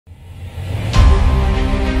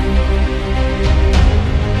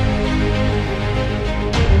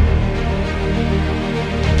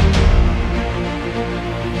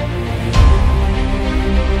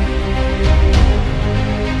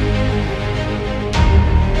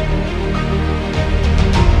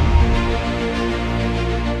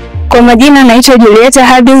Kwa majina naitwa Julieta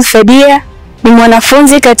Habil Fedia, ni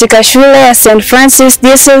mwanafunzi katika shule ya St. Francis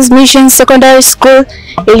Jesus Mission Secondary School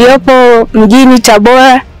iliyopo mjini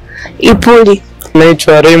Tabora, Ipuli.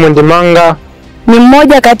 Naitwa Raymond Manga, ni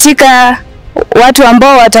mmoja katika watu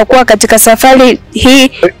ambao watakuwa katika safari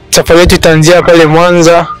hii. Safari yetu itaanzia pale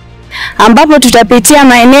Mwanza ambapo tutapitia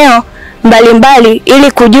maeneo mbalimbali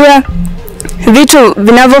ili kujua vitu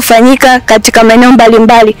vinavyofanyika katika maeneo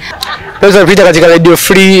mbalimbali. Tunaweza kupita katika radio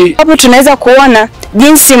free. Hapo tunaweza kuona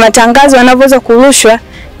jinsi matangazo yanavyoweza kurushwa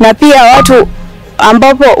na pia watu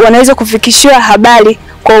ambapo wanaweza kufikishiwa habari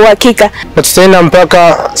kwa uhakika. Na tutaenda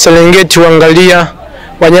mpaka Serengeti kuangalia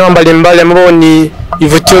wanyama mbalimbali ambao ni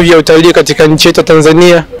vivutio vya utalii katika nchi yetu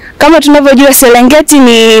Tanzania. Kama tunavyojua Serengeti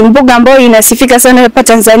ni mbuga ambayo inasifika sana hapa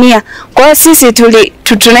Tanzania. Kwa hiyo sisi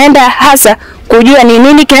tunaenda hasa kujua ni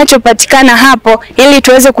nini kinachopatikana hapo ili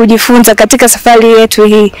tuweze kujifunza katika safari yetu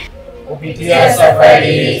hii. Kupitia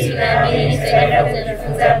safari hii tunaamini tutaenda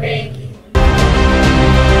kujifunza mengi.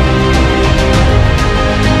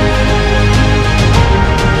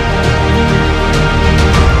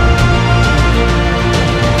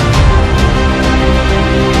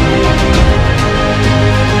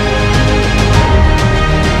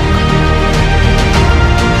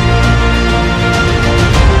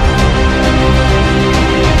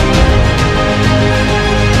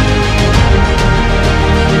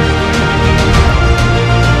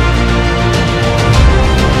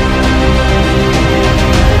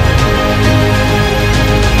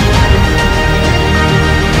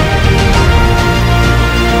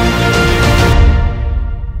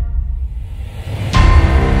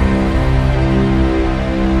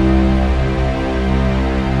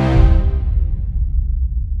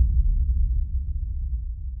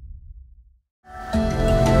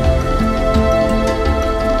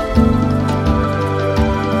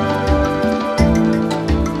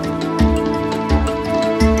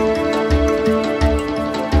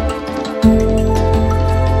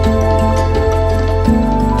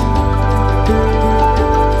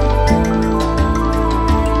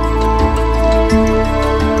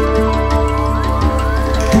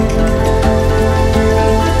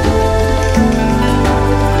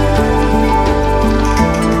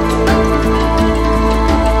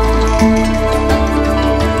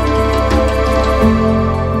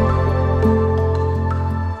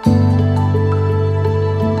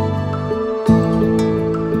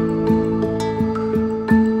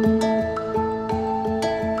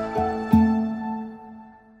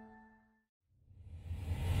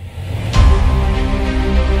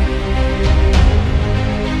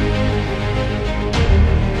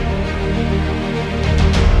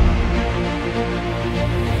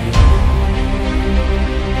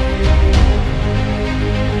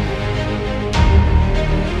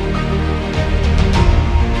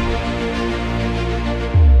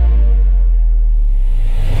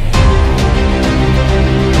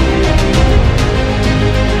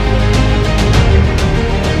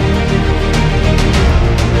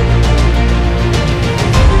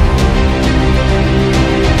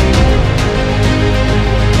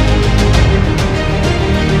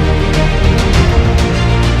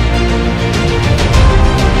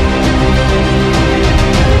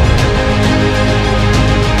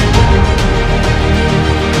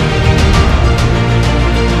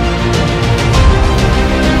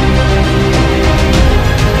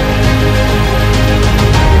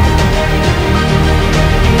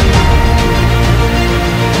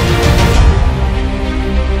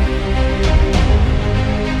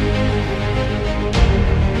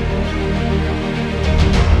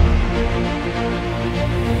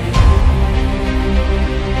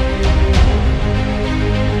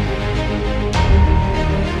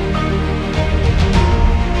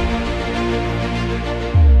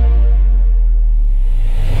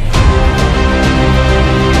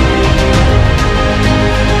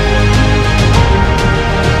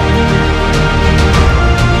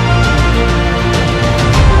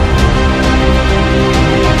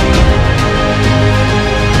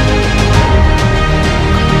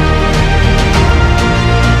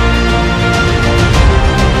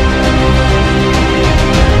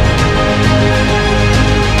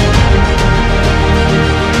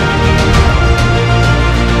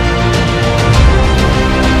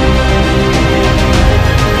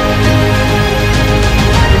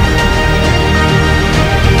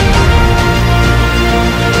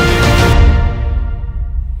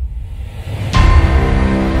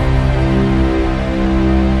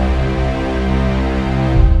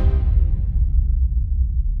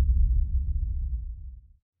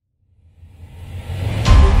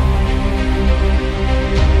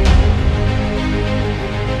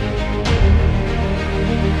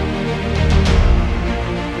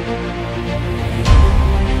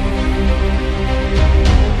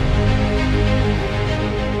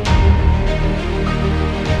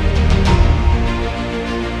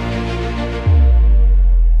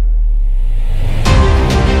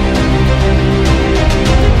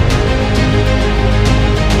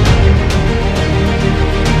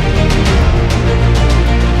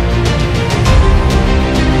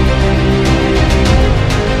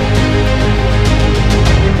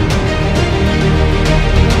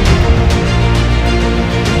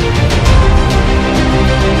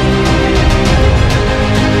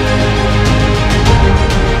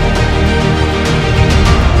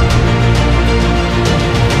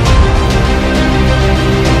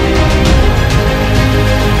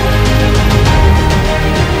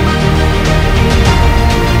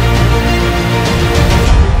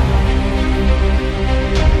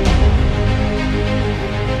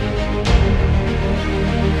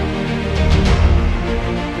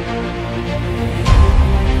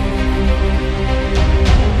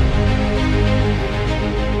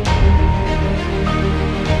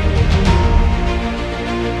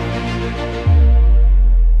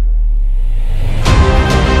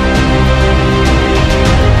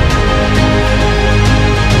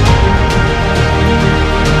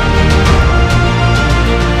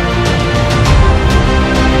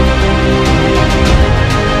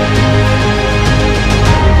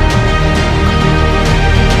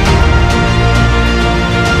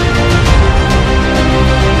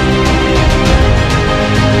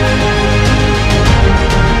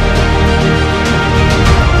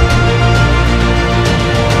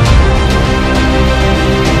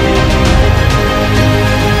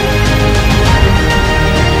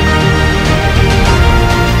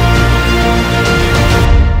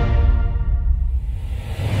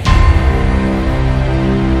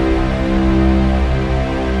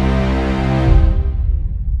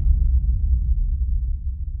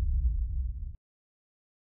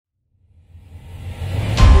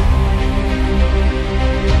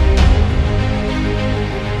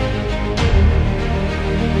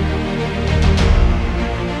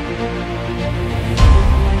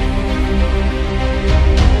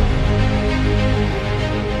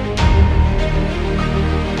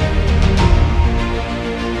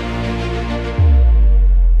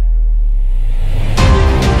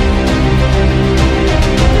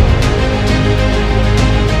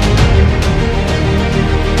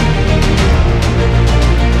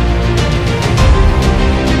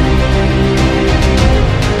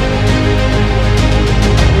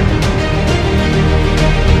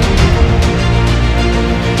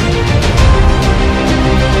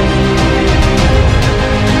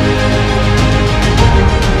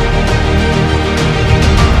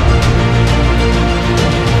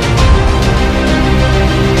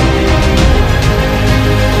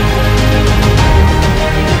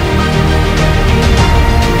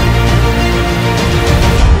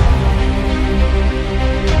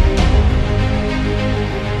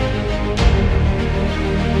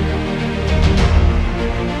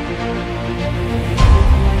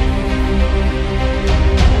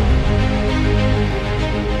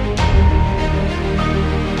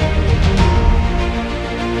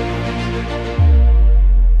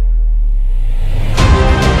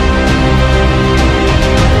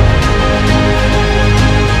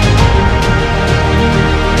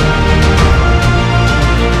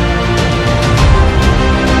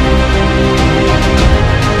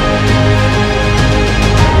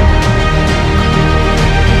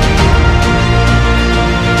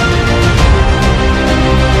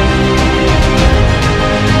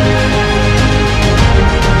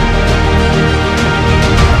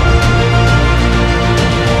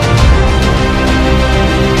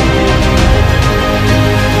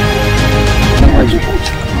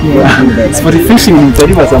 Sport fishing ni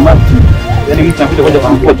utalii wa samaki. Yaani mtu anakuja kuja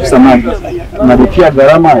kuvua tu samaki. Analipia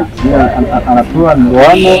gharama, anatoa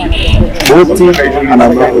ndoano, boti,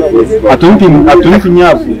 hatumpi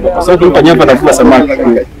nyavu. Kwa sababu ukimpa nyavu atavua samaki.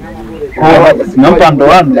 Kwa tunampa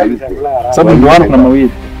ndoano. Sababu ndoano kuna mawili.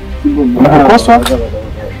 Unakoswa na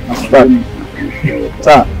kupata.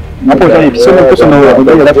 Sawa. Hapo tayari kisema kosa na wewe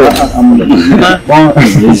ndio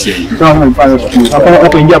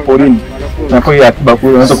hapo ingia porini. Tunapo ya akiba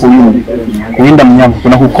kule unaweza kuinda mnyama.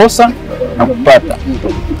 Kuna kukosa na kupata.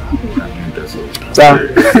 Sawa.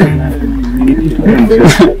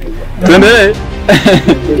 Tuendelee.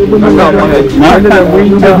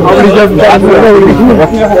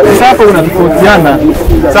 Sasa unatofautiana.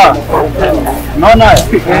 Sawa. Unaona haya?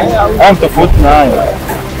 Haya tofauti na haya.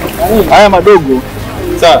 Haya madogo.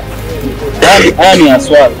 Sawa. Haya ni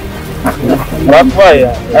aswala. Alafu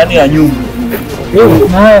haya yani ya nyumbu.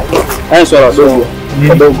 Haya swala dogo.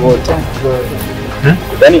 Dogo wote.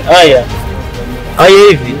 Yaani haya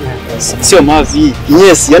hivi sio mavi,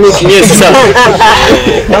 kinyesi, yani kinyesi sana.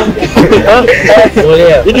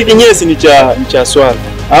 Hiki kinyesi ni cha swala.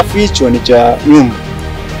 Alafu hicho ni cha nyumbu.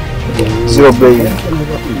 Sio bei.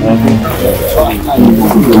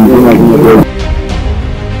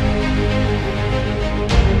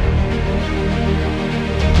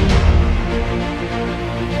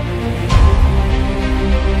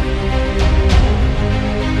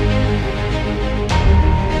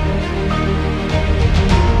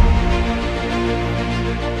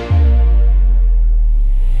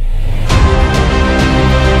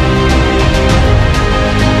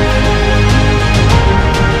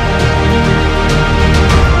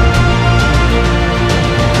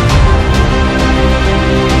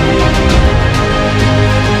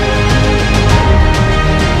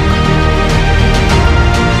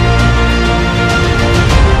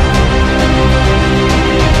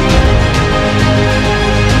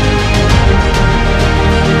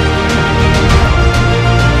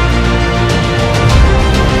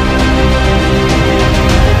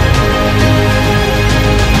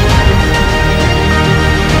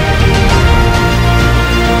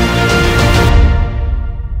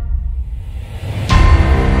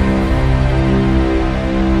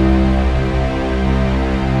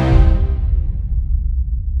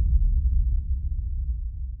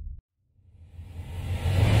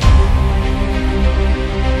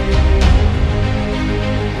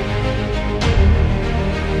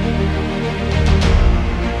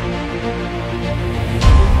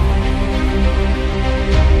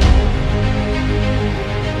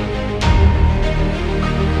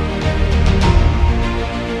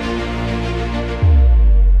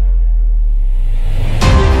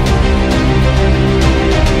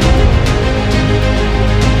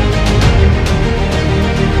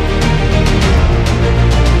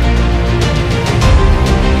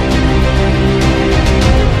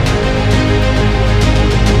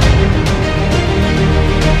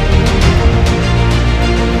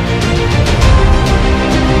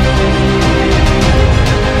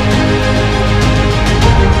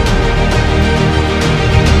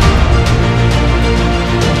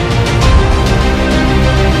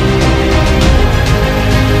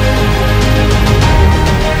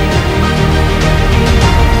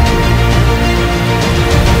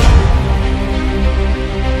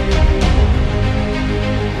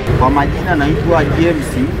 Kwa majina naitwa James,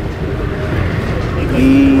 ni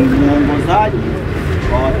mwongozaji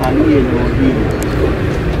wa watalii eneo hili.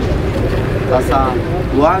 Sasa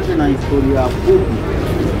tuanze na historia fupi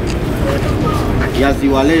ya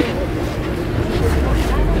ziwa letu.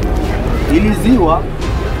 Hili ziwa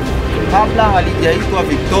kabla halijaitwa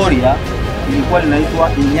Victoria ilikuwa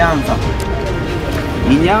linaitwa Inyanza.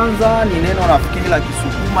 Inyanza ni neno nafikiri la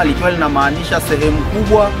Kisukuma likiwa linamaanisha sehemu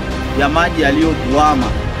kubwa ya maji yaliyotuama.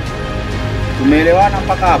 Tumeelewana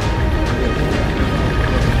mpaka hapo?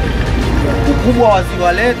 Ukubwa wa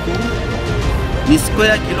ziwa letu ni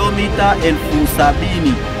square kilomita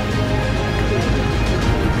 70,000.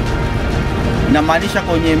 Inamaanisha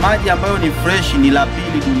kwenye maji ambayo ni fresh ni la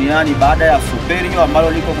pili duniani baada ya Superior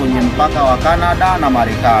ambalo liko kwenye mpaka wa Canada na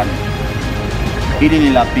Marekani. Hili ni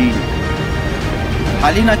la pili.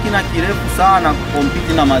 Halina kina kirefu sana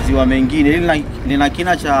kukompiti na maziwa mengine. Hili lina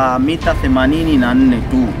kina cha mita 84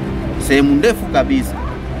 tu. Sehemu ndefu kabisa.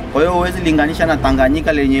 Kwa hiyo huwezi linganisha na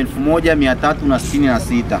Tanganyika lenye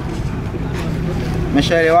 1366.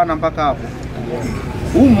 Umeshaelewana mpaka hapo?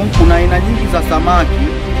 Humu kuna aina nyingi za samaki,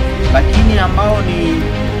 lakini ambao ni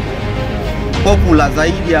popular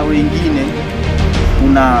zaidi ya wengine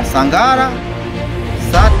kuna sangara,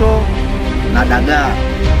 sato na dagaa.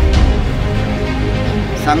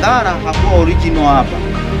 Sangara hakuwa original hapa.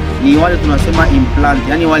 ni wale tunasema implant,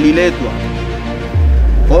 yani waliletwa.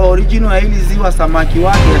 Kwa original ya hili ziwa samaki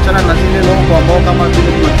wake, achana na zile longo ambao kama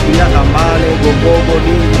vile tunafikiria kambale, gogogo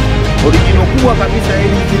nini. Original kubwa kabisa ya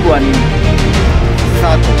hili ziwa ni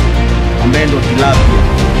sato, ambaye ndo tilapia.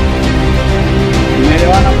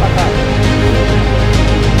 Umeelewana mpaka?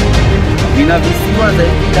 Vina visiwa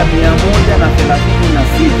zaidi ya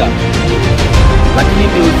 136, lakini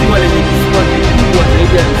ndio ziwa lenye kisiwa kikubwa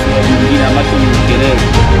zaidi ya visiwa vingine ambacho ni Ukerewe.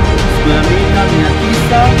 Kilomita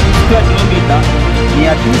 968,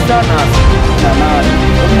 almost kama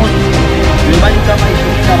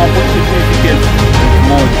 20 na mapointi kufika 1000.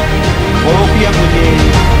 Kwa hiyo pia kwenye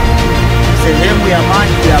sehemu ya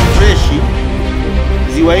maji ya freshi,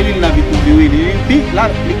 ziwa hili lina vitu viwili,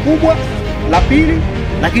 ni kubwa la pili,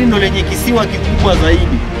 lakini ndo lenye kisiwa kikubwa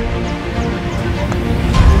zaidi.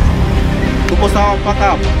 Tuko sawa mpaka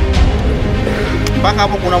hapo? Mpaka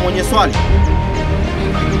hapo kuna mwenye swali?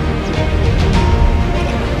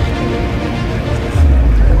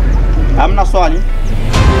 Hamna swali?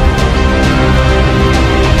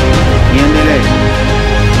 Niendelee.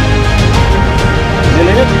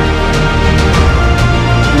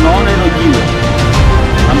 Unaona hilo jiwe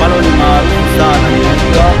ambalo ni maarufu sana,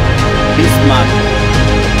 linaitwa Bismarck.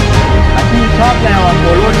 Lakini kabla ya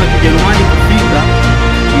wakoloni wa Kijerumani kufika,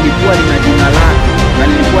 lilikuwa lina jina lake na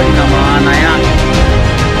lilikuwa lina maana yake.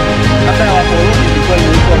 Kabla ya wakoloni lilikuwa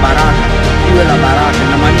linaitwa Baraka, jiwe la Baraka.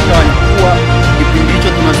 Inamaanisha walikuwa kipindi hicho,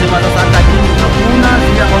 tunasema sasa hata dini hakuna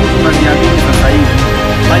zile ambazo tunaziamini sasa hivi,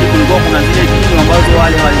 bali kulikuwa kuna zile dini ambazo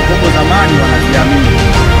wale walikuwa zamani wanaziamini.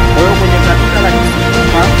 Kwa hiyo kwenye kabila la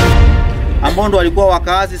Kisukuma ambao ndo walikuwa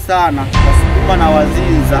wakazi sana, Wasukuma na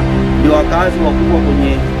Wazinza ndio wakazi wakubwa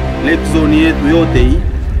kwenye lake zone yetu yote hii.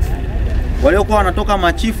 Waliokuwa wanatoka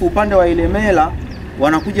machifu upande wa Ilemela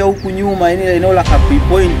wanakuja huku nyuma, eneo la Kapi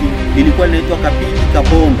Point lilikuwa linaitwa Kapili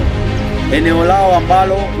Kapondo, eneo lao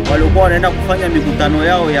ambalo walikuwa wanaenda kufanya mikutano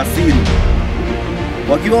yao ya siri.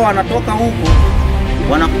 Wakiwa wanatoka huko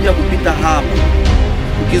wanakuja kupita hapo.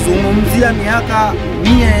 Ukizungumzia miaka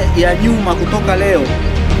 100 ya nyuma kutoka leo,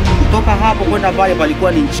 kutoka hapo kwenda pale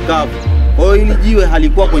palikuwa ni nchi kavu. Kwa hiyo hili jiwe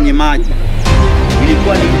halikuwa kwenye maji,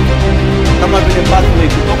 ilikuwa ni kama vile pathway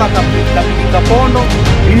kutoka Kapili Kapondo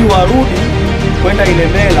ili warudi kwenda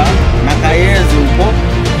Ilemela na Kayenze huko,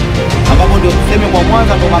 ambapo ndio tuseme kwa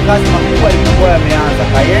Mwanza ndo makazi makubwa yalikuwa yameanza.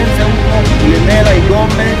 Kayenze huko, Ilemela,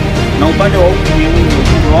 Igombe na upande wa huku Nyeunge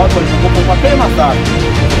huko watu walikuwa mapema sana.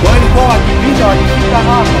 Kwa hiyo ilikuwa wakipita wakifika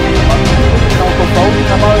hapa na utofauti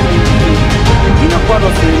kama wao wengine, inakuwa ndo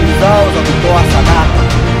sehemu zao za kutoa sadaka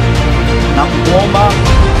na kuomba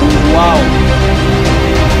Mungu wao.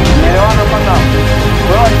 Umeelewana mpaka hapo? Kwa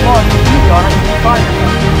hiyo walikuwa wakifika wanachofanya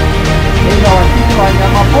ili wawashike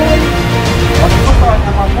wanyama pori. Wakitoka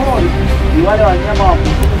wanyama pori ni wale wanyama wa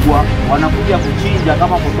kufugwa wanakuja kuchinja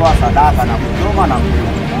kama kutoa sadaka na kuchoma na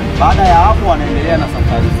kula. Baada ya hapo wanaendelea na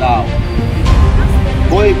safari zao.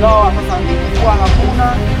 Kwa hiyo ikawa sasa ilikuwa hakuna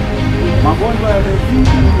magonjwa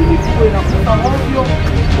yamezidi, ilikuwa inakuta ovyo,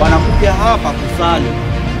 wanakuja hapa kusali.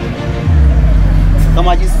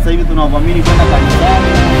 Kama jinsi sasa hivi tunavamini kwenda kanisani.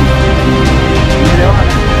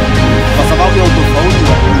 Umeelewana? Kwa sababu ya utofauti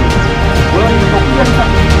wa kule. Kwa hiyo nilipokuja sasa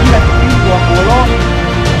kila kipindi wa koloni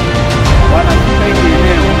wanafika ile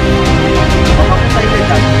eneo, wakakuta ile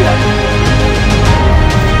tabia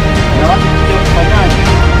na watu kuja kufanyaje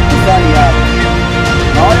kusali hapa.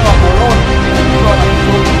 Na wale wa koloni walikuwa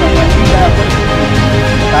wanatoka katika ya kwetu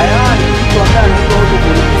tayari mtu ambaye anaitwa huko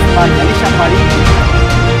polisi alishafariki.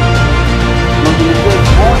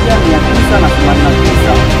 Mwaka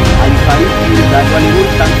 1989 alifariki yule dada,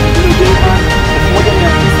 alirudi tangu kule Jema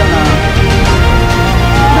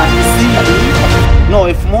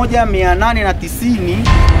 1890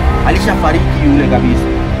 alishafariki yule kabisa,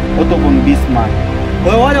 Otto von Bismarck.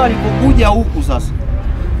 Kwa hiyo wale walipokuja huku sasa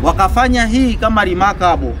wakafanya hii kama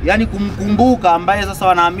remarkable, yani kumkumbuka ambaye sasa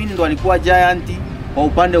wanaamini ndo alikuwa giant kwa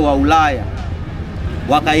upande wa Ulaya.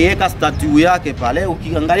 Wakaiweka statue yake pale.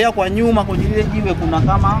 Ukiangalia kwa nyuma kwenye ile jiwe kuna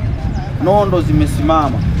kama nondo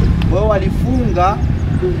zimesimama. Kwa hiyo walifunga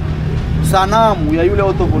sanamu ya yule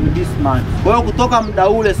Otto von Bismarck. Kwa hiyo kutoka muda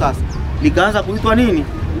ule sasa likaanza kuitwa nini?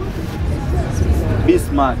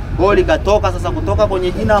 Bismarck. Kwa hiyo likatoka sasa kutoka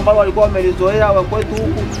kwenye jina ambalo walikuwa wamelizoea wa kwetu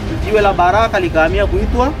huku jiwe la Baraka likahamia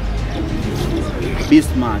kuitwa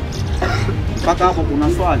Bismarck. Mpaka hapo kuna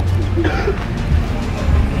swali?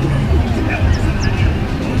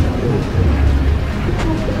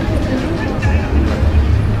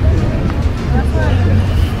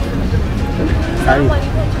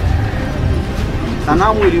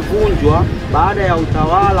 Sanamu ilivunjwa baada ya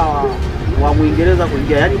utawala wa Mwingereza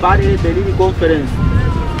kuingia, yani baada ya Berlin Conference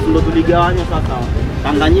ndo tuligawanywa sasa.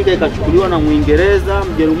 Tanganyika ikachukuliwa na Muingereza,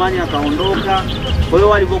 Mjerumani akaondoka. Kwa hiyo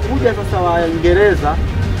walipokuja sasa Waingereza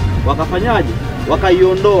wakafanyaje?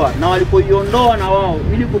 Wakaiondoa, na walipoiondoa na wao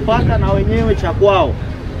ili kupata na wenyewe cha kwao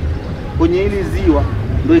kwenye hili ziwa,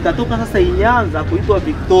 ndio ikatoka sasa Inyanza kuitwa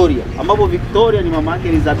Victoria, ambapo Victoria ni mama yake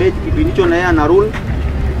Elizabeth, kipindi hicho na yeye ana rule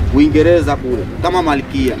Uingereza kule kama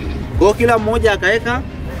malkia. Kwa hiyo kila mmoja akaweka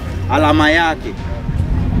alama yake.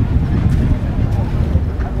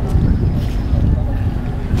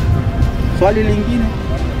 Swali lingine?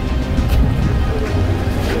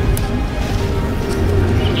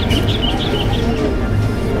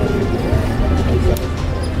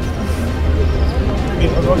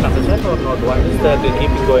 Or not? What is that? Keep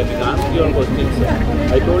it going. Ask your questions.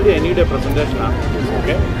 I told you I need a presentation after this,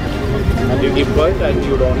 okay? And you keep quiet and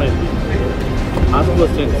you don't ask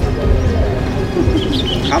questions.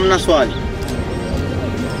 Hamna swali?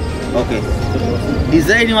 Okay.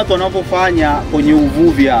 Design watu wanapofanya kwenye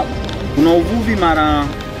uvuvi hapa. Kuna uvuvi mara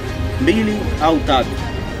 2 au 3.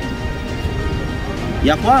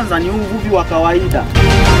 Ya kwanza ni uvuvi wa kawaida.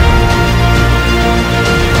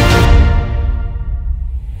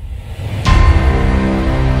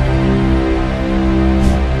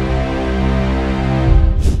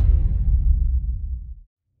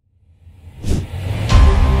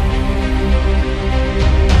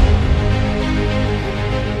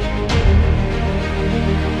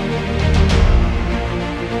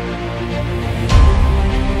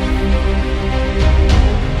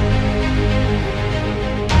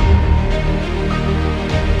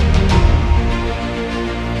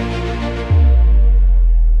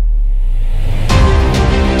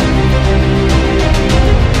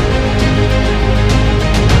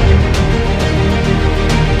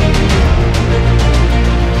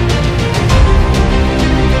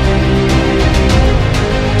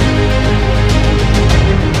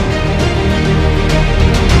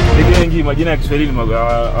 Majina ya Kiswahili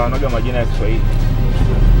wanaga majina ya Kiswahili.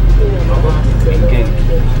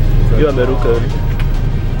 Ndio ameruka yule.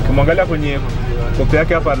 Ukimwangalia kwenye kope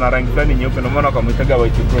yake hapa na rangi fulani nyeupe, ndio maana wakamuitaga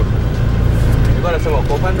white crow. Nilikuwa nasema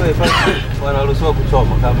kwa upande wa hifadhi wanaruhusiwa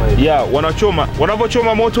kuchoma kama hivi. Yeah, wanachoma.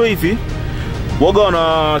 Wanapochoma moto hivi, woga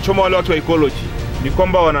wanachoma wale watu wa ecology. Ni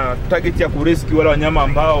kwamba wana target ya kurescue wale wanyama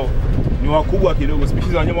ambao ni wakubwa kidogo,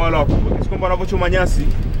 species za wanyama wale wakubwa. Kiasi kwamba wanapochoma nyasi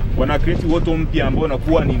wana create uoto mpya ambao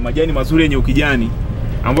unakuwa ni majani mazuri yenye ukijani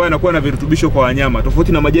ambayo yanakuwa na virutubisho kwa wanyama,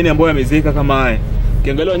 tofauti na majani ambayo yamezeeka kama haya.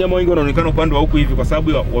 Ukiangalia wanyama wengi wanaonekana upande wa huku hivi kwa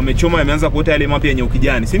sababu wamechoma, yameanza kuota yale mapya yenye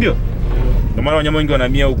ukijani, si ndio? Ndio maana wanyama wengi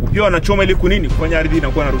wanahamia huku. Pia wanachoma ili kunini? Kufanya ardhi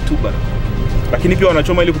inakuwa na rutuba. Lakini pia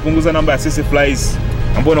wanachoma ili kupunguza namba ya sisi flies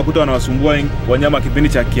ambao unakuta wanawasumbua wanyama kipindi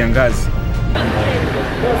cha kiangazi.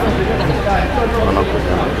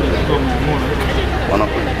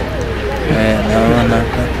 Wanakuja. Naona.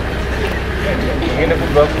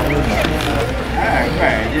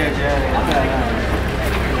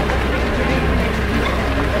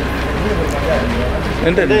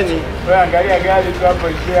 Endeni. Wewe angalia gari tu hapo,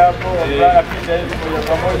 ishia hapo, bwana pita hivi moja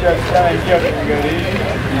kwa moja sana ingia kwenye gari hili.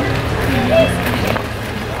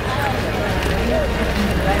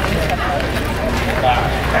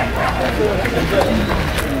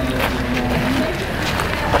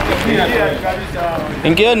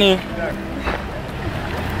 Ingieni.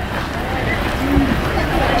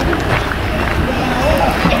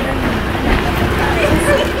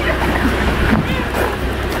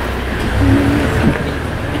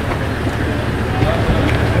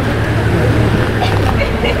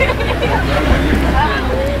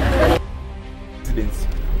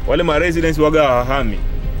 Wale ma residents waga hahami,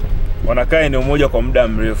 wanakaa eneo moja kwa muda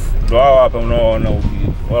mrefu. Ndio hao hapa unaoona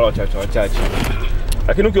wale wachache.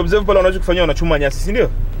 Lakini ukiobserve pale wanachokifanyia wanachuma nyasi, si ndio?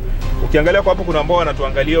 Ukiangalia kwa hapo kuna ambao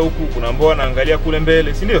wanatuangalia huku, kuna ambao wanaangalia kule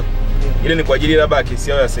mbele, si ndio? Ile ni kwa ajili labda kesi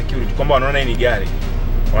yao ya security, kwamba wanaona hii ni gari.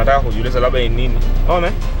 Wanataka kujiuliza labda ni nini.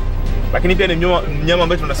 Unaona? Lakini pia ni mnyama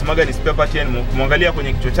ambaye tunasemaga ni spare part, yani kumwangalia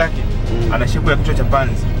kwenye kichwa chake, ana shepu ya kichwa cha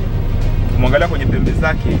panzi. Kumwangalia kwenye pembe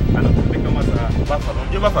zake, ana pembe kama za buffalo.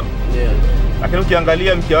 Unajua buffalo? Yeah. Lakini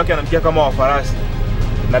ukiangalia mkia wake ana mkia kama wa farasi.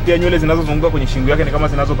 Na pia nywele zinazozunguka kwenye shingo yake ni kama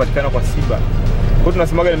zinazopatikana kwa simba. Kwa hiyo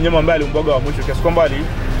tunasemaga ni mnyama ambaye aliumbwaga wa mwisho, kiasi kwamba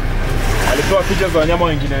alitoa features za wanyama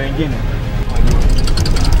wengine.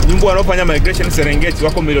 Nyumbu wanaofanya migration Serengeti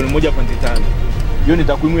wako milioni 1.5. Hiyo ni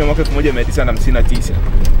takwimu ya mwaka 1959.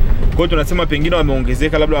 Kwa hiyo tunasema pengine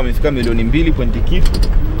wameongezeka, labda wamefika milioni 2 point kitu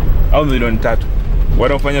au milioni 3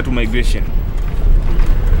 wanaofanya tu migration.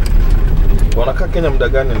 Wanakaa Kenya muda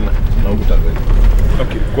gani na huko Tanzania?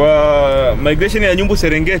 Okay. Kwa migration ya nyumbu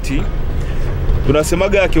Serengeti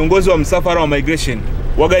tunasemaga kiongozi wa msafara wa migration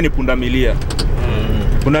waga ni pundamilia.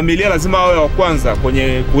 Pundamilia lazima awe wa kwanza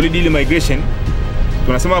kwenye kulead ile migration.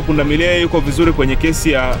 Tunasema pundamilia yuko vizuri kwenye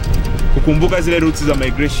kesi ya kukumbuka zile routes za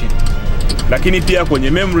migration. Lakini pia kwenye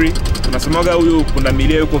memory tunasemaga huyu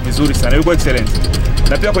pundamilia yuko vizuri sana, yuko excellent.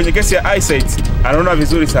 Na pia kwenye kesi ya eyesight anaona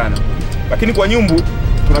vizuri sana. Lakini kwa nyumbu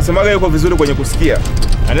tunasemaga yuko vizuri kwenye kusikia.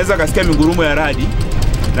 Anaweza kasikia mingurumo ya radi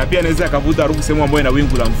na pia anaweza akavuta harufu sehemu ambayo ina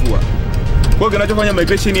wingu la mvua. Kwa hiyo kinachofanya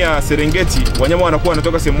migration ya Serengeti wanyama wanakuwa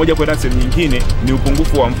wanatoka sehemu moja kwenda sehemu nyingine ni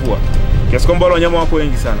upungufu wa mvua. Kiasi kwamba wale wanyama wako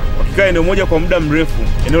wengi sana. Wakikaa eneo moja kwa muda mrefu,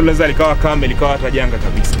 eneo linaweza likawa kame, likawa hata janga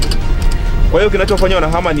kabisa. Kwa hiyo kinachofanya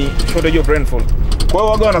wanahama ni shortage of rainfall. Kwa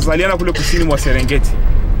hiyo waga wanazaliana kule kusini mwa Serengeti.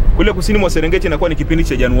 Kule kusini mwa Serengeti inakuwa ni kipindi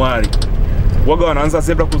cha Januari. Waga wanaanza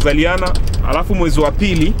zebra kuzaliana, alafu mwezi wa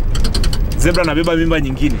pili zebra anabeba mimba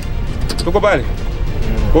nyingine. Tuko pale?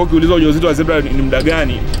 Kwa hiyo ukiulizwa ujauzito wa zebra ni muda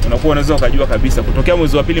gani, unakuwa unaweza ukajua kabisa kutokea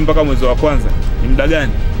mwezi wa pili mpaka mwezi wa kwanza ni muda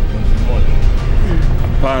gani?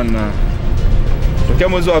 Hapana. Kutokea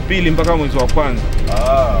mwezi wa pili mpaka mwezi wa kwanza.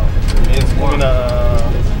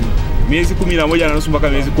 Miezi 11 na nusu mpaka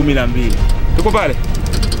miezi 12. Tuko pale?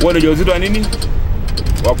 Huo ndio ujauzito wa nini?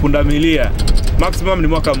 Wa pundamilia. Maximum ni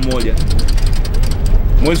mwaka mmoja.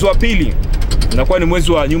 Mwezi wa pili unakuwa ni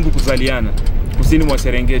mwezi wa nyumbu kuzaliana kusini mwa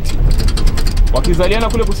Serengeti. Wakizaliana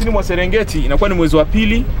kule kusini mwa Serengeti inakuwa ni mwezi wa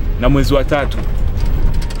pili na mwezi wa tatu.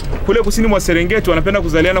 Kule kusini mwa Serengeti wanapenda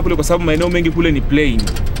kuzaliana kule kwa sababu maeneo mengi kule ni plain.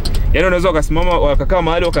 Yaani unaweza wakasimama wakakaa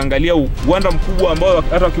mahali wakaangalia uwanda mkubwa ambao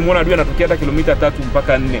hata wakimwona adui anatokea hata kilomita 3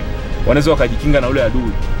 mpaka 4. Wanaweza wakajikinga na ule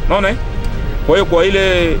adui. Unaona eh? Kwa hiyo kwa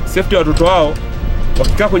ile safety ya watoto wao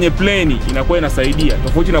wakikaa kwenye plain inakuwa inasaidia.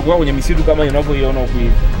 Tofauti na kukaa kwenye misitu kama unavyoiona huko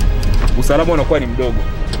hivi. Usalama unakuwa ni mdogo.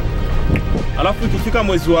 Alafu ikifika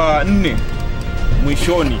mwezi wa 4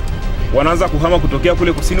 mwishoni wanaanza kuhama kutokea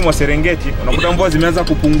kule kusini mwa Serengeti, unakuta mvua zimeanza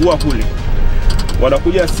kupungua kule.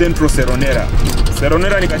 Wanakuja Central Seronera.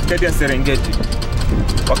 Seronera ni katikati ya Serengeti.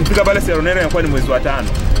 Wakifika pale Seronera inakuwa ni mwezi wa 5.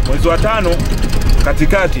 Mwezi wa 5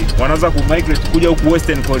 katikati wanaanza kumigrate kuja huku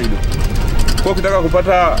Western Corridor. Kwa ukitaka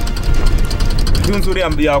kupata view nzuri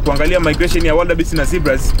ya kuangalia migration ya wildebeest na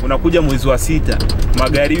zebras, unakuja mwezi wa 6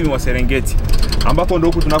 magharibi mwa Serengeti, ambapo ndio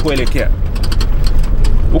huku tunakoelekea.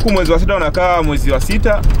 Huku mwezi wa 6 wanakaa mwezi wa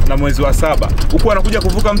 6 na mwezi wa 7. Huku wanakuja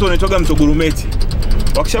kuvuka mto unaitwa mto Gurumeti.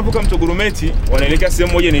 Wakishavuka mto Gurumeti wanaelekea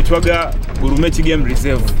sehemu moja inaitwa Gurumeti Game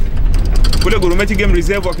Reserve. Kule Gurumeti Game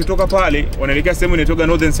Reserve wakitoka pale wanaelekea sehemu inaitwa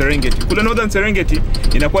Northern Serengeti. Kule Northern Serengeti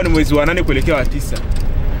inakuwa ni mwezi wa 8 kuelekea wa 9.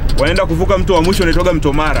 Wanaenda kuvuka mto wa mwisho unaitwa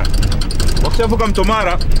mto Mara. Wakishavuka mto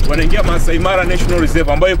Mara wanaingia Masai Mara National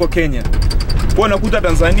Reserve ambayo iko Kenya. Kwa nakuta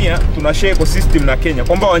Tanzania tuna share ecosystem na Kenya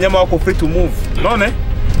kwamba wanyama wako free to move. Unaona?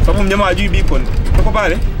 Sababu mnyama hajui beacon. Tuko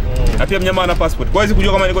pale? Na pia mnyama ana passport. Kwa hiyo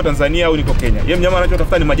kujua kama niko Tanzania au niko Kenya. Yeye mnyama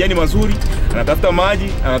anachotafuta ni majani mazuri, anatafuta maji,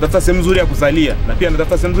 anatafuta sehemu nzuri ya kuzalia, na pia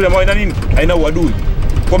anatafuta sehemu nzuri ambayo ina nini? Haina uadui.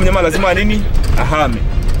 Kwa mnyama lazima nini? Ahame.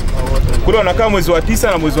 Kule wanakaa mwezi wa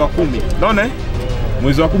 9 na mwezi wa 10. Unaona?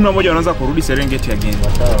 Mwezi wa 11 wanaanza kurudi Serengeti again.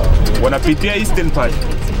 Wanapitia Eastern Part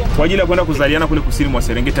kwa ajili ya kwenda kuzaliana kule kusini mwa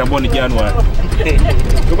Serengeti ambao ni Januari.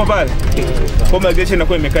 Tuko pale. Kwa migration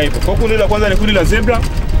inakuwa imekaa hivyo. Kwa kundi la kwanza ni kundi la zebra,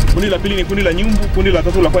 kundi la pili ni kundi la nyumbu, kundi la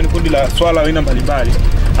tatu ni kundi la swala aina mbalimbali.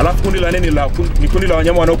 Alafu kundi la 4 ni kundi la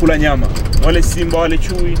wanyama wanaokula nyama. Wale simba, wale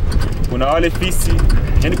chui, kuna wale fisi.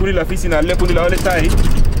 Yaani kundi la fisi na lile kundi la wale tai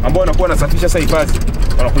ambao wanakuwa wanasafisha sasa hifadhi.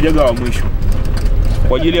 Wanakujaga wa mwisho.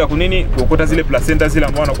 Kwa ajili ya kunini kuokota zile placenta zile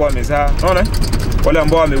ambao wanakuwa wamezaa. Unaona? Wale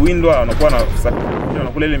ambao wamewindwa wanakuwa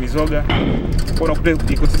wanakula ile mizoga. Kwa unakuta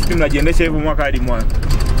ecosystem inajiendesha hivyo mwaka hadi mwaka.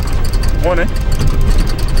 Unaona?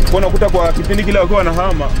 Kwa unakuta kwa kipindi kile wakiwa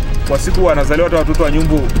wanahama kwa siku wanazaliwa watoto wa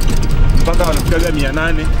nyumbu mpaka wanafika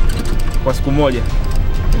 800 kwa siku moja.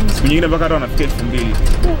 Siku nyingine mpaka hata wanafika 2000.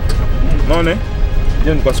 Unaona?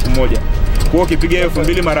 Hiyo ni kwa siku moja. Kwa hiyo ukipiga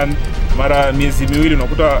 2000 mara miezi miwili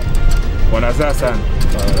unakuta wanazaa sana.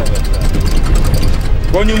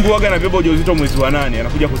 Kwa nyumbu waga anabeba ujauzito mwezi wa 8,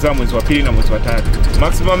 anakuja kuzaa mwezi wa 2 na mwezi wa 3.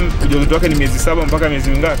 Maximum ujauzito wake ni miezi 7 mpaka miezi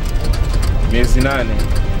mingapi? Miezi 8.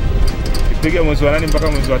 Kipiga mwezi wa 8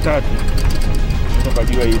 mpaka mwezi wa 3.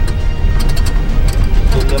 Tukajua hivi.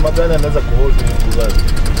 Nyama gani anaweza kuhold uzazi?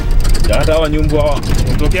 Hata hawa nyumbu hawa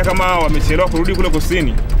kutokea kama wamechelewa kurudi kule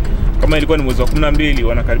kusini, kama ilikuwa ni mwezi wa 12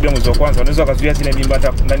 wanakaribia mwezi wa kwanza, wanaweza wakazuia zile mimba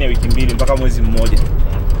hata ndani ya wiki 2 mpaka mwezi mmoja.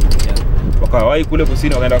 Wakawahi kule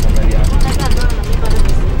kusini wakaenda kuangalia.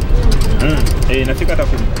 Inafika hata 10.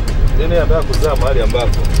 Tena anataka kuzaa mahali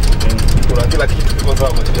ambapo kuna kila kitu kiko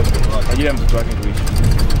sawa kwa ajili ya mtoto wake kuishi.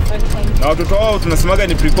 Na watoto wao tunasemaga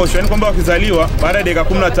ni precaution, yani kwamba wakizaliwa baada ya dakika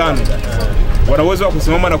 15 wana uwezo wa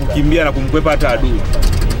kusimama na kukimbia na kumkwepa hata adui.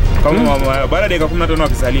 Kama baada ya dakika 15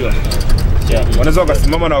 wakizaliwa wanaweza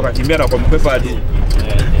wakasimama na wakakimbia na kumkwepa adui.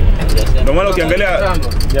 Ndio maana ukiangalia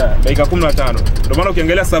dakika 15. Ndio maana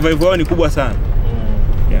ukiangalia survival yao ni kubwa sana.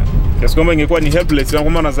 Yeah. Kiasi kwamba ingekuwa ni helpless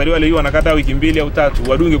kama anazaliwa leo anakata wiki 2 au 3,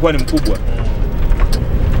 wadudu ingekuwa ni mkubwa.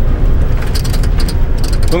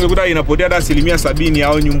 Ungekuta inapotea hata 70%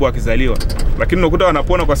 au nyumbu akizaliwa. Lakini unakuta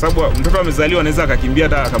wanapona kwa sababu mtoto amezaliwa anaweza akakimbia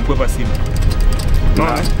hata akamkwepa simba.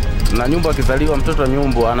 Na nyumbu akizaliwa, mtoto wa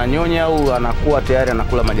nyumbu ananyonya au anakuwa tayari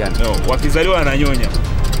anakula majani? No, wakizaliwa ananyonya.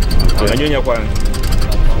 Okay. Ananyonya kwanza.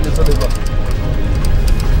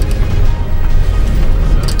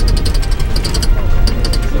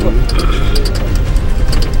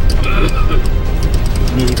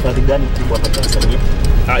 Ni hifadhi gani kubwa hapa Tanzania?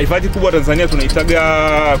 Hifadhi kubwa Tanzania tunaitaga,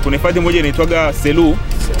 kuna hifadhi moja inaitwaga Selu,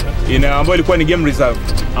 ambayo ilikuwa ni game reserve,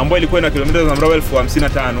 ambayo ilikuwa ina kilomita za mraba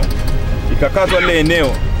 1055. Ikakatwa ile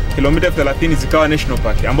eneo kilomita 30 zikawa national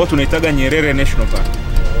park, ambayo tunaitaga Nyerere National Park.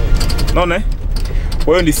 Unaona?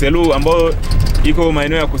 Kwa hiyo ni Selu ambayo iko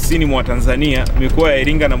maeneo ya kusini mwa Tanzania, mikoa ya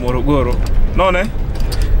Iringa na Morogoro. Unaona?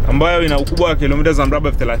 Ambayo ina ukubwa wa kilomita za mraba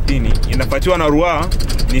 30. Inafuatiwa na Ruaha,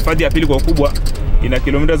 ni hifadhi ya pili kwa ukubwa, ina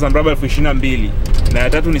kilomita za mraba 22. Na ya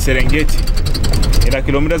tatu ni Serengeti, ina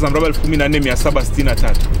kilomita za mraba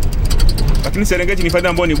 14763. Lakini Serengeti ni hifadhi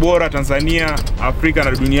ambayo ni bora Tanzania, Afrika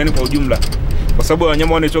na duniani kwa ujumla, kwa sababu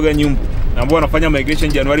wanyama wanaotoka nyumbu ambao wanafanya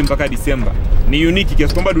migration Januari mpaka Disemba. Ni unique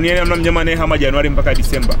kiasi kwamba duniani hamna mnyama anayehama Januari mpaka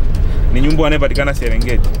Disemba. Ni nyumbu anayepatikana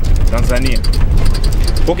Serengeti, Tanzania.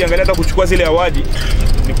 Kwa ukiangalia hata kuchukua zile awadi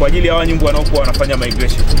ni kwa ajili ya hawa nyumbu wanaokuwa wanafanya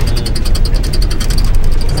migration.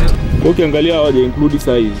 Kwa ukiangalia hawaja include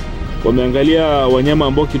size. Wameangalia wanyama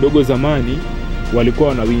ambao kidogo zamani walikuwa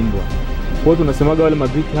wanawindwa. Kwa hiyo tunasemaga wale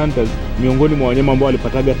Great hunters miongoni mwa wanyama ambao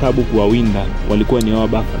walipataga tabu kuwawinda walikuwa ni hawa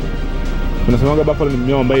buffalo. Tunasemaga buffalo ni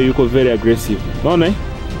mnyama ambaye yuko very aggressive. Unaona eh?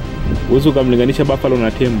 Uwezo ukamlinganisha buffalo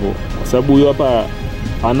na tembo kwa sababu huyo hapa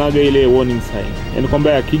anaga ile warning sign. Yaani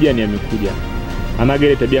kwamba akija ni amekuja. Anaga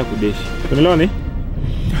ile tabia kudeshi. Unaelewa?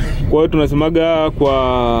 Kwa hiyo tunasemaga kwa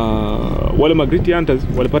wale Great hunters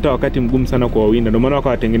walipata wakati mgumu sana kwa wawinda. Ndio maana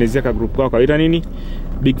wakawatengenezea ka group kwao kaita nini?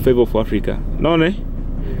 Big Five of Africa. Unaona?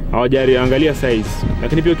 Hawajari angalia size.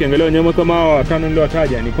 Lakini pia ukiangalia wanyama kama hawa watano ndio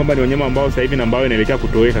wataja ni kwamba ni wanyama ambao sasa hivi na ambao inaelekea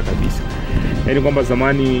kutoweka kabisa. Yaani kwamba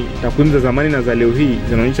zamani, takwimu za zamani na za leo hii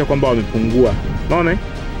zinaonyesha kwamba wamepungua. Unaona?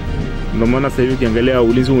 Ndio maana sasa hivi ukiangalia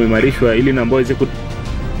ulinzi umeimarishwa ili na ambao iweze ku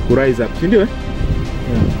rise up. Si ndio?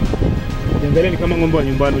 Ukiangalia ni kama ng'ombe wa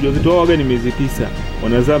nyumbani, ujauzito wao waga ni miezi 9.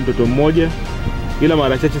 Wanazaa mtoto mmoja, ila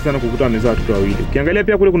mara chache sana kukuta wanazaa watoto wawili. Ukiangalia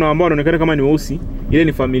pia kule kuna ambao wanaonekana kama ni weusi, ile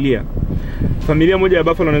ni familia. Familia moja ya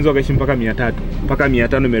buffalo wanaweza wakaishi mpaka 300, mpaka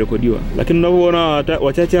 500 imerekodiwa. Lakini unavyoona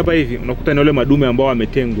wachache hapa hivi, unakuta ni wale madume ambao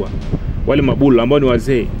wametengwa. Wale mabulu ambao ni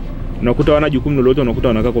wazee. Unakuta wana jukumu lolote, unakuta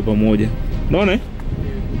wanakaa kwa pamoja. Unaona eh?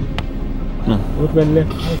 Tuendelee.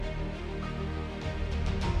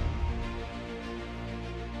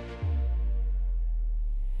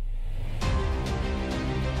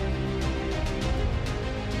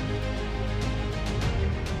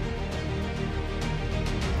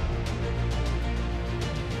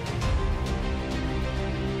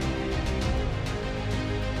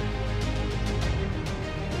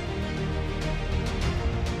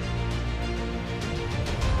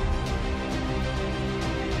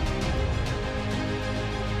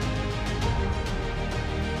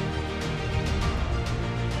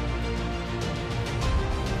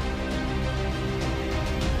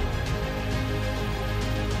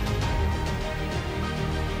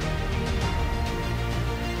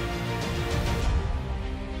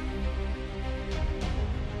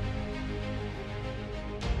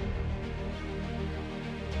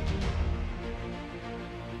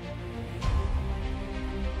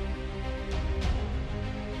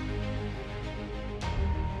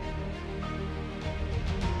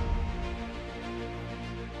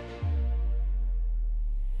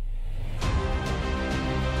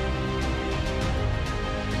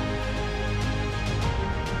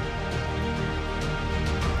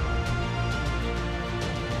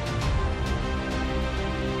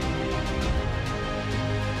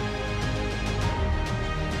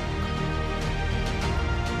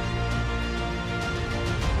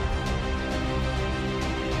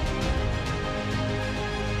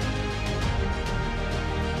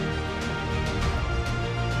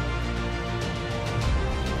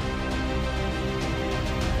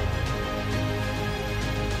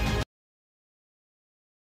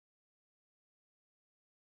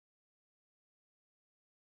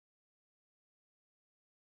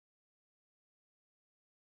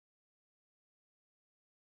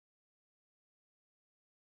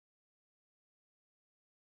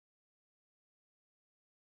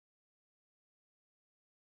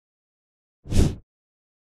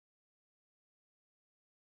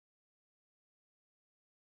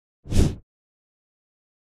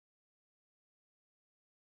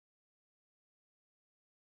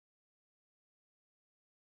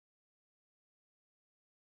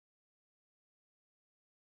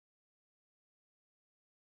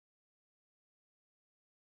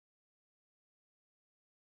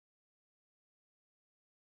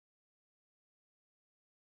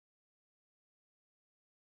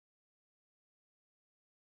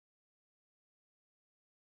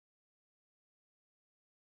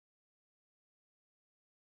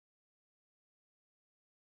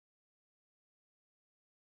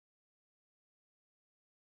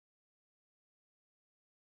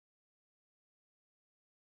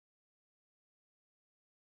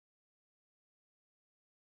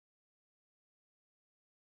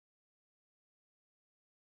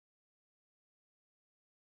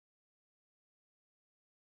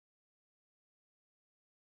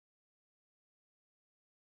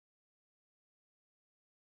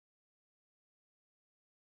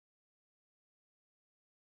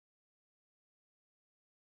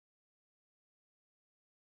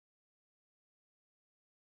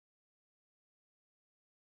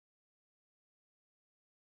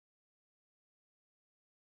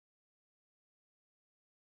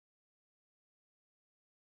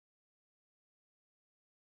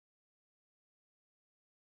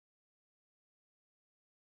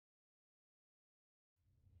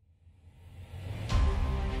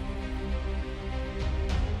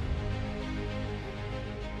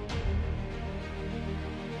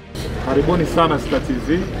 Karibuni sana Star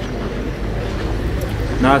TV.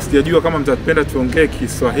 Na sijajua kama mtapenda tuongee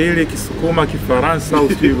Kiswahili, Kisukuma, Kifaransa au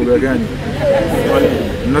sijui lugha gani.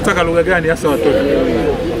 Mnataka lugha gani hasa watoto?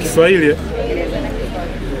 Kiswahili?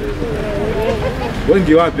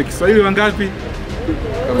 Wengi wapi? Kiswahili wangapi?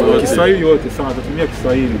 Kiswahili wote, sawa, tutatumia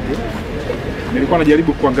Kiswahili. Nilikuwa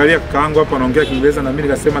najaribu kuangalia kakaangu hapa anaongea Kiingereza na mimi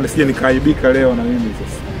nikasema nisije nikaaibika leo na mimi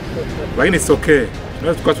sasa. Lakini it's okay.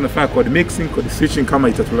 Tunaweza tukawa tunafanya code mixing, code switching kama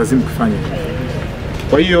itatulazimu kufanya.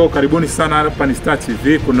 Kwa hiyo karibuni sana, hapa ni Star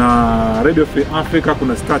TV, kuna Radio Free Africa,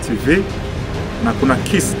 kuna Star TV na kuna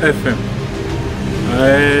Kiss FM.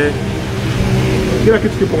 Kila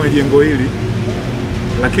kitu kipo kwenye jengo hili.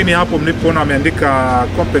 Lakini hapo mlipoona wameandika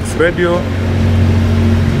Complex Radio,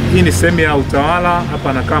 hii ni sehemu ya utawala. Hapa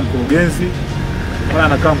anakaa mkurugenzi, hapa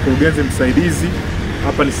anakaa mkurugenzi msaidizi.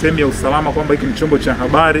 Hapa ni sehemu ya usalama, kwamba hiki ni chombo cha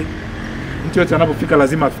habari. Mtu yote anapofika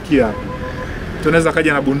lazima afikie hapa. Tunaweza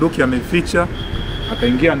kaja na bunduki ameficha,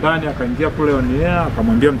 akaingia ndani, akaingia kule on air,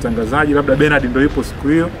 akamwambia mtangazaji, labda Bernard ndio yupo siku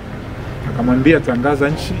hiyo, akamwambia tangaza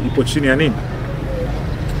nchi ipo chini ya nini?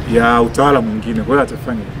 Ya utawala mwingine. Kwa hiyo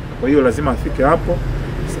atafanya. Kwa hiyo lazima afike hapo,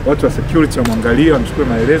 watu wa security wamwangalie, wamchukue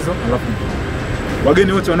maelezo, alafu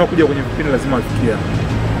wageni wote wanaokuja kwenye vipindi lazima wafikie hapo.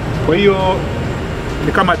 Kwa hiyo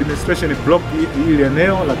ni kama administration block hili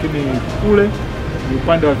eneo, lakini kule ni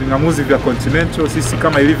upande wa vingamuzi vya Continental. Sisi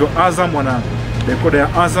kama ilivyo Azam wana decoder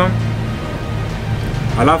ya Azam,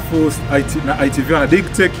 alafu ITV wana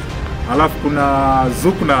Digtech, alafu kuna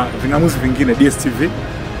Zuku na vingamuzi vingine DSTV,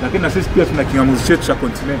 lakini na sisi pia tuna kingamuzi chetu cha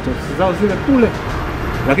Continental. Sisi zao zile kule,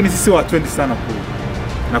 lakini sisi watu sana kule.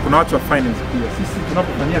 Na kuna watu wa finance pia. Sisi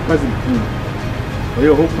tunapofanyia kazi mkuu. Kwa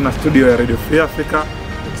hiyo huku kuna studio ya Radio Free Africa,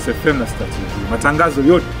 SFM na Star TV. Matangazo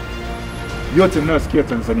yote mnayosikia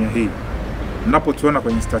Tanzania hii, mnapotuona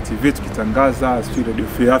kwenye Star TV tukitangaza, studio Radio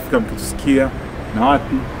Free Africa mkitusikia na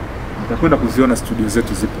wapi, mtakwenda kuziona studio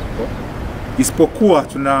zetu zipo hapo. Isipokuwa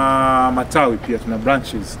tuna matawi pia, tuna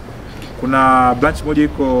branches. Kuna branch moja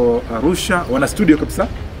iko Arusha, wana studio kabisa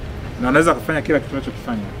na wanaweza kufanya kila kitu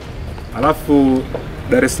tunachokifanya. Alafu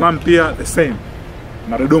Dar es Salaam pia the same,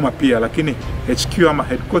 na Dodoma pia, lakini HQ ama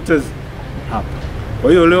headquarters hapa.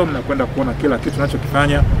 Kwa hiyo leo mnakwenda kuona kila kitu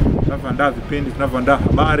tunachokifanya, tunavyoandaa vipindi, tunavyoandaa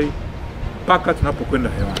habari mpaka tunapokwenda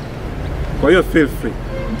hewani. Kwa hiyo feel free,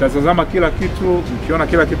 mtazama kila kitu, mkiona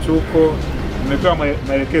kila kitu huko. Nimepewa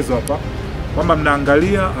maelekezo hapa kwamba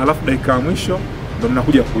mnaangalia, alafu dakika ya mwisho ndio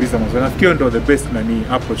mnakuja kuuliza maswali. Nafikiri ndio the best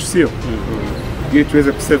approach, sio? Ili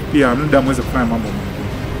tuweze kusave pia muda, muweze kufanya mambo mengi.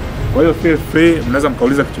 Kwa hiyo feel free, mnaweza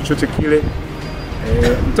mkauliza kitu chochote kile.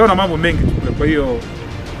 Mtaona mambo mengi tu, kwa hiyo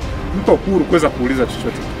mko huru kuweza kuuliza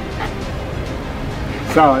chochote.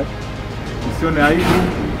 Sawa? Usione aibu,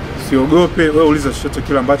 usiogope, wewe uliza chochote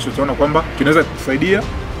kile ambacho utaona kwamba kinaweza kukusaidia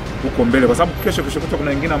huko mbele, kwa sababu kesho kutwa kuna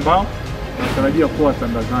wengine ambao wanatarajia kuwa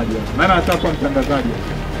watangazaji. Maana hata kuwa mtangazaji,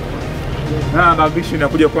 na ambition ya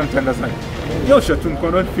kuja kuwa mtangazaji, nyosha tu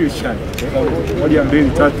mkono, don't feel shy. 1 2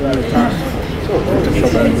 3 4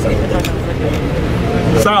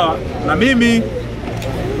 5. Sawa, na mimi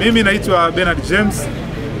naitwa Bernard James.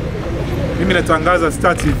 Mimi natangaza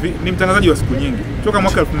Star TV. Ni mtangazaji wa siku nyingi. Toka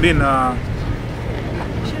mwaka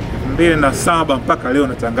 2007 mpaka leo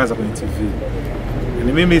natangaza kwenye TV.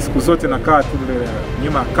 Yaani mimi siku zote nakaa tu mbele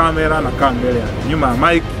nyuma ya kamera, nakaa mbele nyuma ya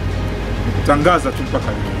mic, kutangaza tu mpaka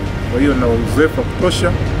leo. Kwa hiyo na uzoefu wa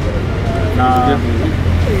kutosha. Na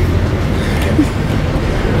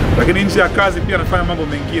lakini nje ya kazi pia nafanya mambo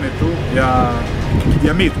mengine tu ya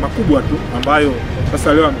kijamii makubwa tu ambayo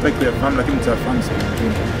sasa leo hamtaki kuyafahamu, lakini mtafahamu siku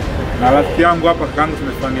nyingine. Na rafiki yangu hapa, kakaangu,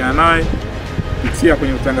 tumefahamiana naye kupitia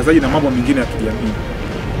kwenye utangazaji na mambo mengine ya kijamii.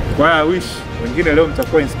 Kwa hiyo I wish wengine leo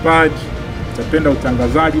mtakuwa inspired, mtapenda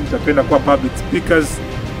utangazaji, mtapenda kuwa public speakers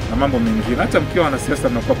na mambo mengine. Hata mkiwa wanasiasa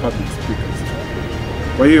mnakuwa public speakers.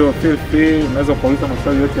 Kwa hiyo feel free, unaweza kuuliza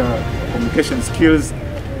maswali yote ya communication skills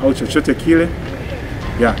au chochote kile.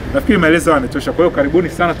 Nafikiri maelezo yametosha. Kwa hiyo karibuni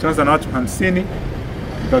sana, tutaanza na watu 50.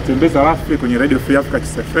 Tutatembeza rafiki kwenye Radio Free Africa,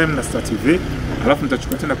 Kiss FM na Star TV. Alafu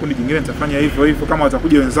nitachukua tena kundi jingine, nitafanya hivyo hivyo. Kama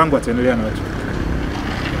watakuja wenzangu wataendelea na watu.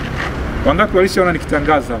 Wangapi walishaona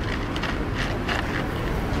nikitangaza?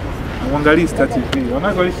 Muangalie Star TV.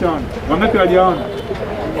 Wangapi walishaona? Wangapi hawajaona?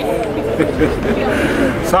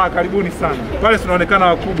 Sawa, karibuni sana. Pale tunaonekana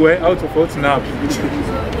wakubwa au tofauti na hapo?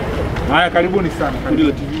 Haya, karibuni sana.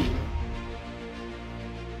 Karibuni TV.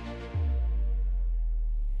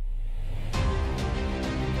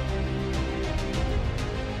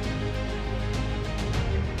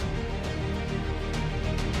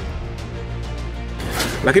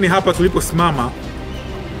 Lakini hapa tuliposimama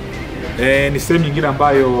Ni sehemu nyingine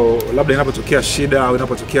ambayo labda inapotokea shida au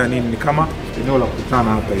inapotokea nini ni kama eneo la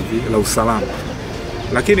kukutana hapa hivi la usalama.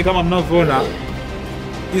 Lakini kama mnavyoona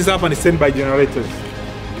hizi hapa ni standby generators.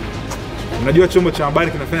 Unajua chombo cha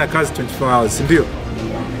habari kinafanya kazi 24 hours, ndio?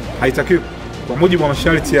 Haitakiwi kwa mujibu wa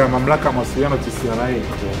masharti ya mamlaka ya mawasiliano TCRA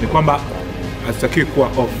ni kwamba hazitakiwi kuwa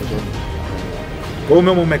off. Kwa hiyo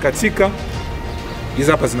umeme umekatika,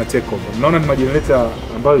 hizi hapa zina take over. Mnaona ni magenerator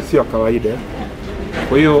ambayo sio kawaida.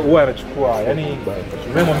 Kwa hiyo huwa anachukua, yani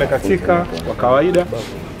umeme umekatika kwa kawaida.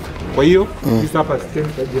 Kwa hiyo hizi hapa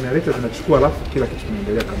generator zinachukua alafu kila kitu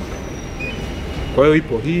kinaendelea kama kawaida. Kwa hiyo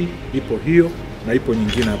ipo hii, ipo hiyo na ipo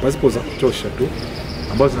nyingine hapa, zipo za kutosha tu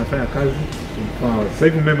ambazo zinafanya kazi. Sasa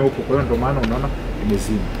hivi umeme upo, kwa hiyo ndio maana unaona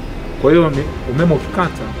imezima. Kwa hiyo umeme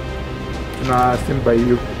ukikata tuna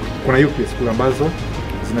standby, kuna UPS kule ambazo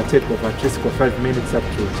zina take over at least kwa 5 minutes up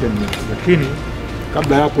to 10 minutes. Lakini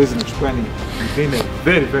kabla ya hapo hizi zinachukua ni nyingine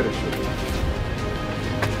very short.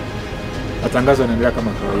 Matangazo yanaendelea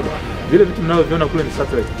kama kawaida. Vile vitu mnavyoviona kule ni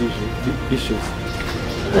satellite dishes.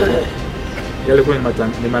 Yale kule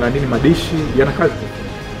ni mananini madishi yana kazi.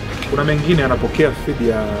 Kuna mengine yanapokea feed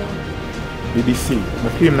ya BBC.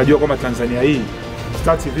 Nafikiri mnajua kwamba Tanzania hii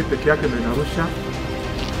Star TV peke yake ndio inarusha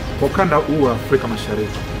kwa ukanda huu wa Afrika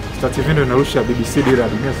Mashariki. Star TV ndio inarusha BBC Dira ya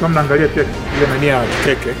Dunia. Sasa mnaangalia pia ile nani ya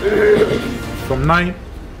Teke from 9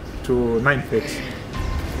 to 9:30.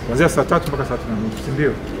 Kuanzia saa 3 mpaka saa 4:30, si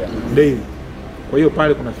ndio? Daily. Kwa hiyo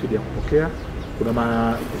pale kuna feed ya kupokea,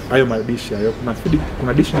 kuna hayo madishi hayo, kuna feed,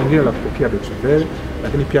 kuna dish nyingine la kupokea Deutsche Welle,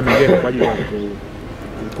 lakini pia mengine kwa ajili ya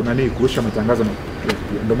kuna nini kurusha matangazo na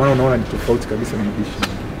kupokea. Ndio maana unaona ni tofauti kabisa na madishi.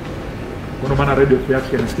 Kwa maana radio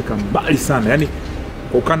yake inasikika mbali sana, yani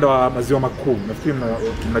kwa ukanda wa maziwa makuu. Nafikiri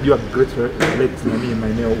mnajua Great Lakes na nini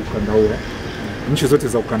maeneo ukanda huo. Nchi zote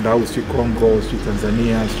za ukanda huu, si Kongo, si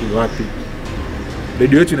Tanzania, si wapi.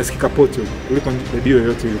 Radio yetu inasikika pote kuliko radio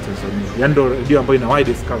yoyote ile Tanzania. Yaani ndio radio ambayo ina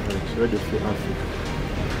widest coverage, Radio Free Africa.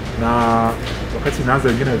 Na wakati inaanza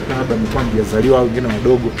wengine wanaweza labda mkoa mjazaliwa au wengine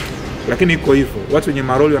wadogo. Lakini iko hivyo. Watu wenye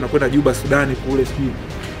maroli wanakwenda Juba, Sudani kule, sijui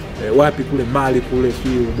wapi kule Mali kule,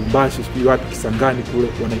 sijui Lubumbashi, sijui wapi Kisangani kule,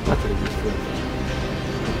 wanaipata radio.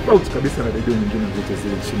 Tofauti kabisa na radio nyingine zote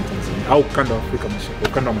zile nchini Tanzania au ukanda wa Afrika Mashariki,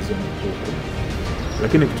 ukanda wa maziwa makuu.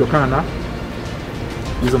 Lakini kutokana na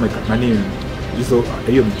hizo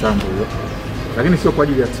hiyo mitambo hiyo, lakini sio kwa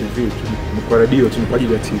ajili ya TV tu, ni kwa radio tu, kwa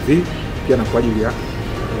ajili ya TV pia na kwa ajili ya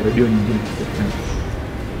radio nyingine.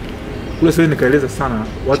 Kule sasa nikaeleza sana,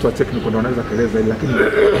 watu wa technical ndio wanaweza kaeleza hili, lakini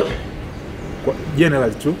kwa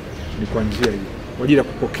general tu ni kwa njia hiyo, kwa ajili ya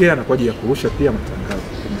kupokea na kwa ajili ya kurusha pia matangazo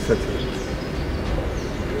kwenye satellite.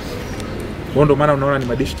 Ndio maana unaona ni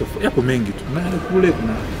madishi tofauti, yapo mengi tu. Na kule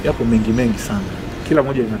kuna yapo mengi sana. Kila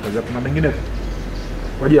moja ina kazi yake. Kuna mengine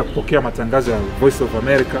kwa ajili ya kupokea matangazo ya Voice of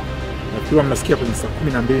America. Nafikiri mnasikia kwenye saa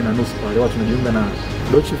 12:30 pale watu wanajiunga na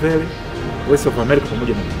Deutsche Welle, Voice of America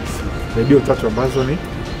pamoja na BBC. Radio tatu ambazo ni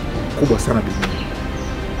kubwa sana duniani.